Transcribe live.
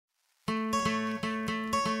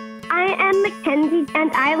I am Mackenzie,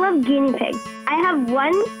 and I love guinea pigs. I have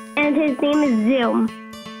one, and his name is Zoom.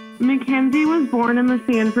 Mackenzie was born in the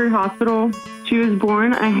Sanford Hospital. She was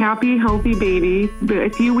born a happy, healthy baby, but a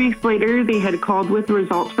few weeks later, they had called with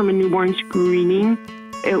results from a newborn screening.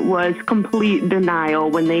 It was complete denial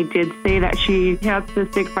when they did say that she had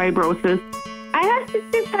cystic fibrosis. I have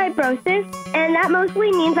cystic fibrosis, and that mostly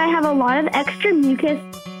means I have a lot of extra mucus.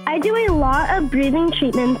 I do a lot of breathing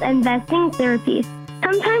treatments and vesting therapy.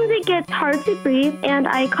 Sometimes it gets hard to breathe, and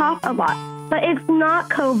I cough a lot, but it's not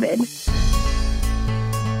COVID.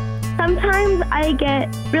 Sometimes I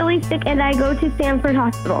get really sick, and I go to Sanford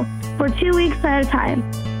Hospital for 2 weeks at a time.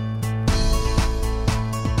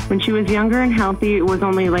 When she was younger and healthy, it was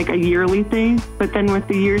only like a yearly thing. But then with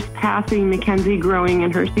the years passing, Mackenzie growing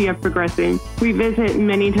and her CF progressing, we visit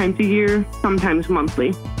many times a year, sometimes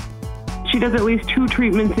monthly. She does at least 2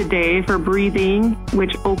 treatments a day for breathing,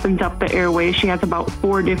 which opens up the airway. She has about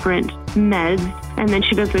 4 different meds. And then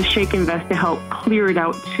she does a shake and vest to help clear it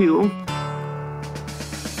out too.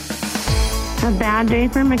 A bad day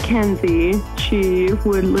for Mackenzie, she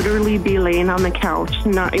would literally be laying on the couch,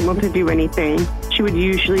 not able to do anything. She would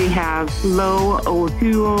usually have low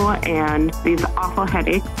O2 and these awful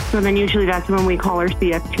headaches. So then usually that's when we call our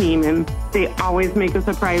CF team, and they always make us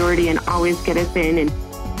a priority and always get us in. And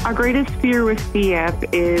our greatest fear with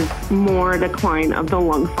CF is more decline of the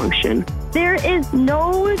lung function. There is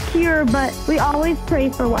no cure, but we always pray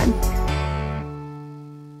for one.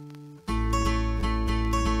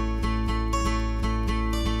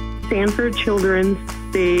 Sanford Children's,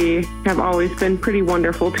 they have always been pretty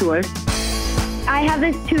wonderful to us. I have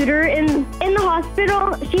this tutor in the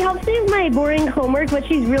hospital. She helps me with my boring homework, but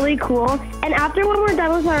she's really cool. And after when we're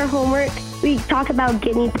done with our homework, we talk about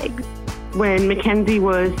guinea pigs. When Mackenzie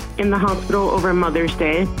was in the hospital over Mother's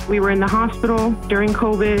Day, we were in the hospital during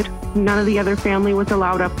COVID. None of the other family was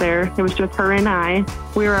allowed up there. It was just her and I.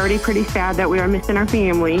 We were already pretty sad that we were missing our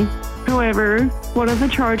family. However, one of the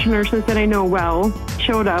charge nurses that I know well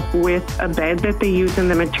showed up with a bed that they use in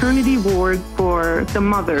the maternity ward for the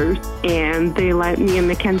mothers, and they let me and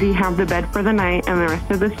Mackenzie have the bed for the night and the rest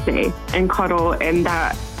of the stay and cuddle, and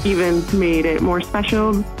that even made it more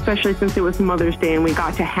special, especially since it was Mother's Day and we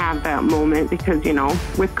got to have that moment because, you know,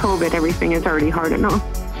 with COVID, everything is already hard enough.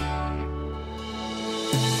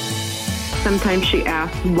 Sometimes she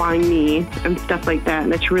asks, why me, and stuff like that,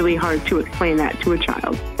 and it's really hard to explain that to a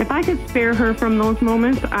child. If I could spare her from those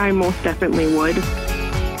moments, I most definitely would.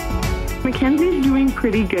 Mackenzie's doing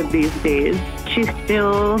pretty good these days. She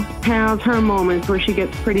still has her moments where she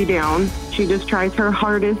gets pretty down. She just tries her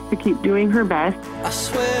hardest to keep doing her best. I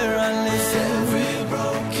swear I live every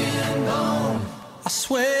broken bone. I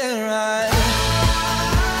swear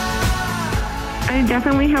I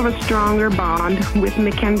definitely have a stronger bond with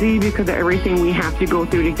Mackenzie because of everything we have to go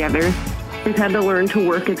through together. We've had to learn to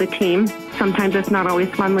work as a team. Sometimes it's not always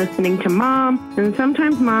fun listening to Mom, and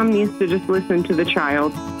sometimes Mom needs to just listen to the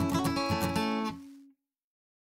child.